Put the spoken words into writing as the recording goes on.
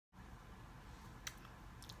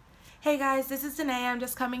Hey guys, this is Danae. I'm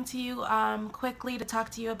just coming to you quickly to talk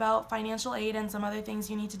to you about financial aid and some other things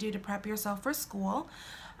you need to do to prep yourself for school.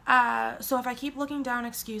 So if I keep looking down,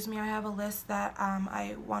 excuse me, I have a list that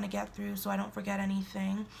I want to get through so I don't forget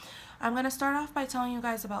anything. I'm going to start off by telling you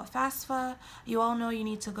guys about FASFA. You all know you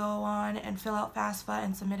need to go on and fill out FASFA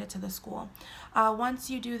and submit it to the school. Once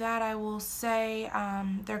you do that, I will say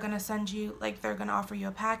they're going to send you, they're going to offer you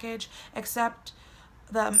a package, except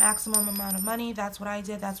the maximum amount of money. That's what I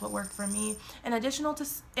did. That's what worked for me. In addition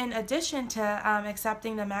to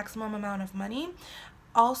accepting the maximum amount of money,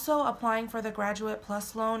 also applying for the Graduate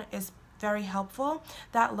Plus loan is very helpful.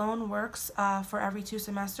 That loan works for every 2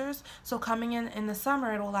 semesters. So coming in the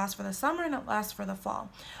summer, it will last for the summer and it lasts for the fall.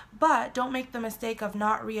 But don't make the mistake of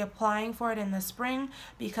not reapplying for it in the spring,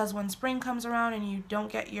 because when spring comes around and you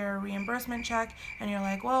don't get your reimbursement check and you're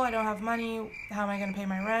like, well, I don't have money, how am I going to pay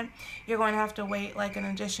my rent? You're going to have to wait like an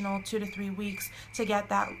additional 2 to 3 weeks to get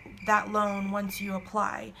that loan once you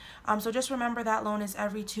apply. So just remember that loan is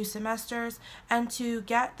every 2 semesters, and to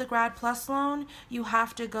get the Grad Plus loan, you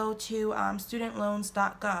have to go to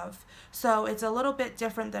studentloans.gov. So it's a little bit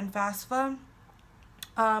different than FASFA.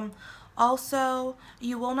 Also,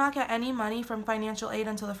 you will not get any money from financial aid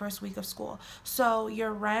until the first week of school. So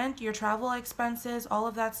your rent, your travel expenses, all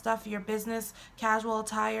of that stuff, your business casual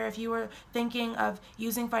attire, if you were thinking of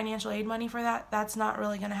using financial aid money for that, that's not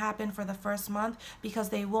really going to happen for the first month, because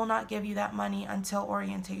they will not give you that money until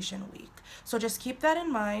orientation week. So just keep that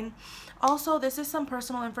in mind. Also, this is some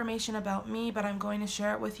personal information about me, but I'm going to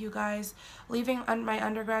share it with you guys. Leaving my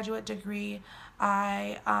undergraduate degree,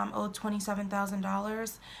 I owed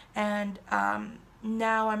 $27,000, and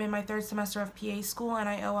now I'm in my 3rd semester of PA school and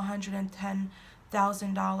I owe $110,000. So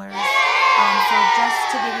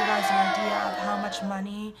just to give you guys an idea of how much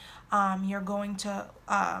money you're going to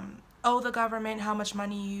owe the government, how much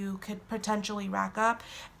money you could potentially rack up,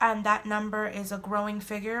 and that number is a growing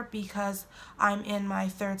figure because I'm in my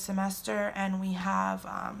 3rd semester and we have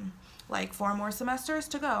like 4 more semesters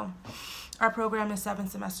to go. Our program is 7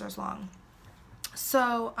 semesters long.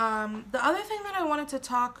 So the other thing that I wanted to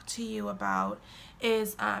talk to you about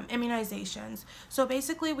is immunizations. So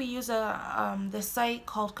basically we use this site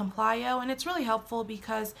called Complio, and it's really helpful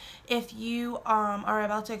because if you are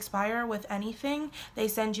about to expire with anything, they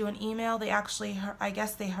send you an email. They actually, I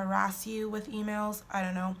guess they harass you with emails. I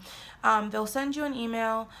don't know. They'll send you an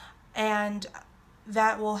email, and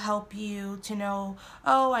that will help you to know,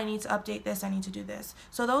 oh, I need to update this, I need to do this.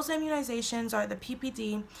 So those immunizations are the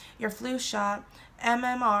PPD, your flu shot,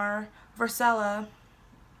 MMR, varicella,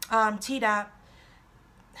 Tdap,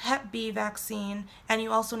 Hep B vaccine, and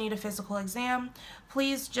you also need a physical exam.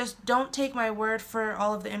 Please just don't take my word for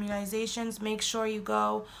all of the immunizations. Make sure you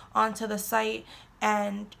go onto the site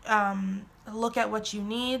and look at what you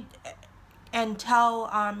need, and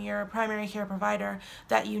tell your primary care provider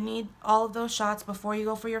that you need all of those shots before you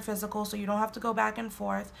go for your physical, so you don't have to go back and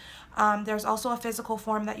forth. There's also a physical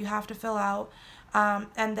form that you have to fill out,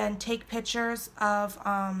 and then take pictures of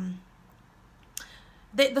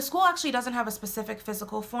the school actually doesn't have a specific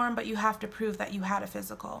physical form, but you have to prove that you had a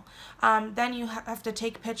physical. Then you have to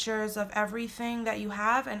take pictures of everything that you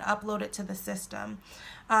have and upload it to the system.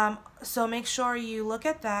 So make sure you look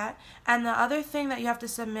at that. And the other thing that you have to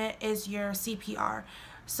submit is your CPR.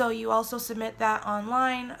 So you also submit that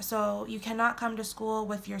online, so you cannot come to school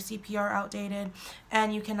with your CPR outdated,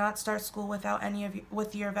 and you cannot start school without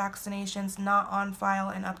with your vaccinations not on file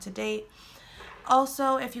and up to date.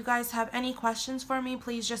 Also, if you guys have any questions for me,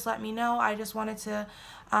 please just let me know. I just wanted to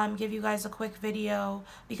give you guys a quick video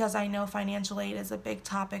because I know financial aid is a big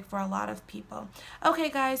topic for a lot of people. Okay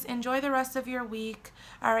guys, enjoy the rest of your week.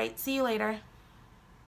 Alright, see you later.